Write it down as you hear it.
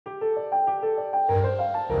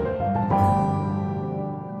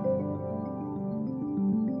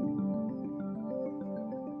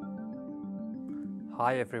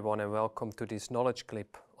Hi everyone and welcome to this knowledge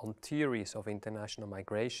clip on theories of international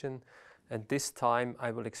migration. And this time I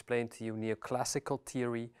will explain to you neoclassical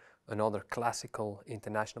theory, another classical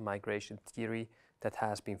international migration theory that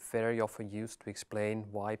has been very often used to explain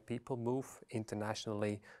why people move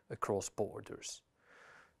internationally across borders.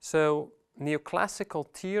 So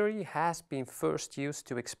neoclassical theory has been first used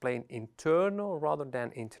to explain internal rather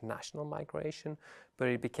than international migration, but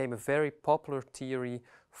it became a very popular theory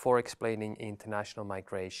for explaining international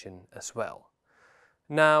migration as well.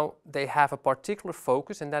 Now, they have a particular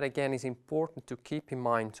focus, and that again is important to keep in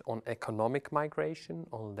mind, on economic migration,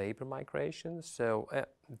 on labor migration. So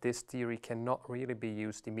this theory cannot really be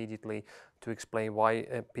used immediately to explain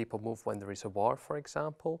why people move when there is a war, for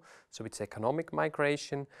example. So it's economic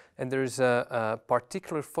migration, and there is a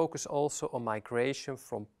particular focus also on migration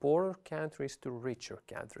from poorer countries to richer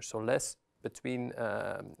countries. So less between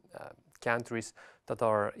countries that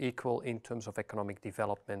are equal in terms of economic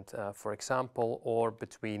development, for example, or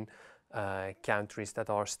between countries that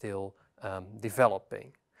are still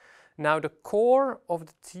developing. Now, the core of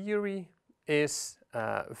the theory is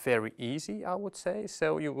very easy, I would say.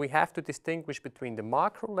 So we have to distinguish between the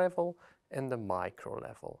macro level and the micro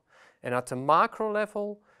level. And at the macro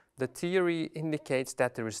level, the theory indicates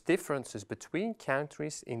that there is differences between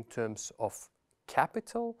countries in terms of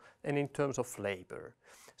capital and in terms of labor.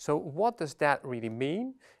 So what does that really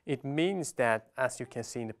mean? It means that, as you can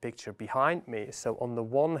see in the picture behind me, so on the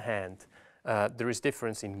one hand, there is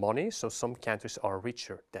difference in money, so some countries are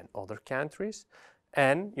richer than other countries.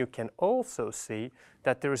 And you can also see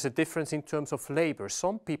that there is a difference in terms of labor.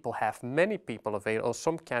 Some people have many people available, or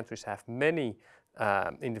some countries have many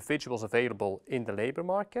individuals available in the labor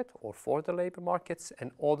market or for the labor markets,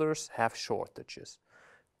 and others have shortages.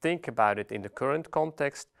 Think about it in the current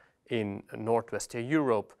context. In Northwestern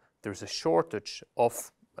Europe, there's a shortage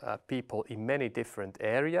of people in many different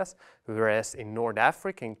areas, whereas in North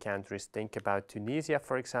African countries, think about Tunisia,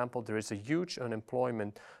 for example, there is a huge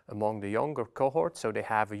unemployment among the younger cohort, so they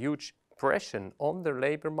have a huge pressure on their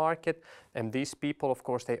labor market, and these people, of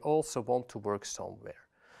course, they also want to work somewhere.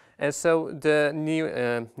 And so the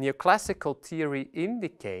neoclassical theory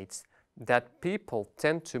indicates that people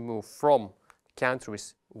tend to move from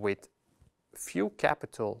countries with few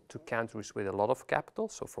capital to countries with a lot of capital,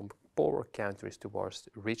 so from poorer countries towards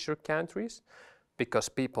richer countries, because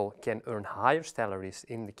people can earn higher salaries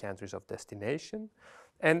in the countries of destination.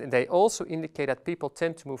 And they also indicate that people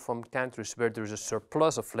tend to move from countries where there is a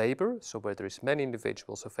surplus of labor, so where there is many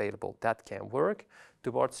individuals available that can work,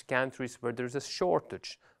 towards countries where there is a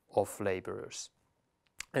shortage of laborers.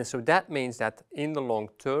 And so that means that in the long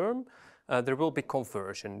term, there will be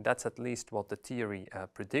conversion. That's at least what the theory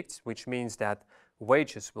predicts, which means that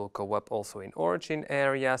wages will go up also in origin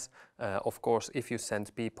areas. Of course, if you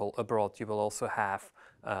send people abroad, you will also have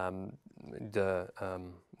the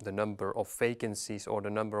number of vacancies or the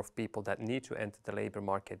number of people that need to enter the labor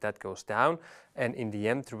market that goes down. And in the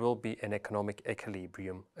end, there will be an economic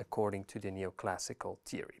equilibrium according to the neoclassical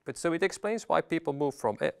theory. But so it explains why people move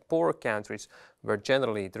from poorer countries where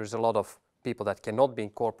generally there's a lot of people that cannot be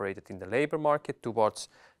incorporated in the labor market towards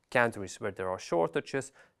countries where there are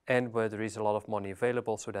shortages and where there is a lot of money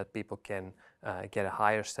available, so that people can get a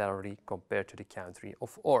higher salary compared to the country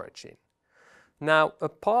of origin. Now,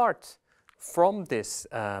 apart from this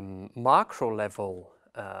macro level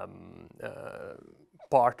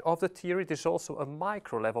part of the theory, there's also a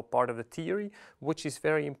micro level part of the theory, which is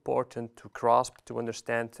very important to grasp, to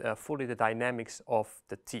understand fully the dynamics of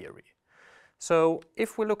the theory. So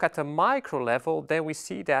if we look at the micro level, then we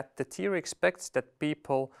see that the theory expects that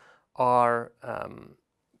people are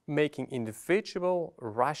making individual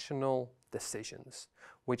rational decisions,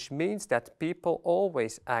 which means that people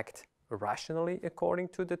always act rationally according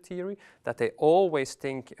to the theory, that they always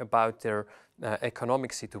think about their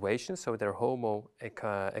economic situation, so their homo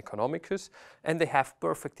economicus, and they have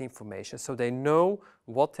perfect information, so they know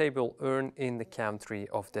what they will earn in the country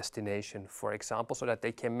of destination, for example, so that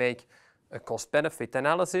they can make a cost-benefit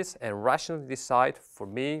analysis and rationally decide, for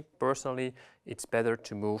me personally, it's better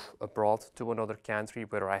to move abroad to another country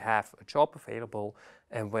where I have a job available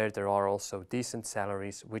and where there are also decent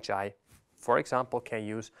salaries, which I, for example, can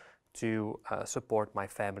use to support my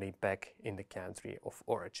family back in the country of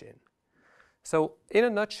origin. So in a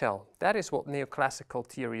nutshell, that is what neoclassical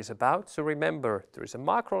theory is about. So remember, there is a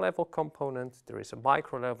macro level component, there is a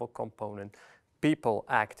micro level component. People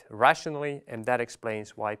act rationally, and that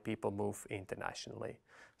explains why people move internationally.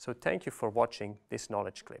 So thank you for watching this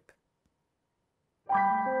knowledge clip.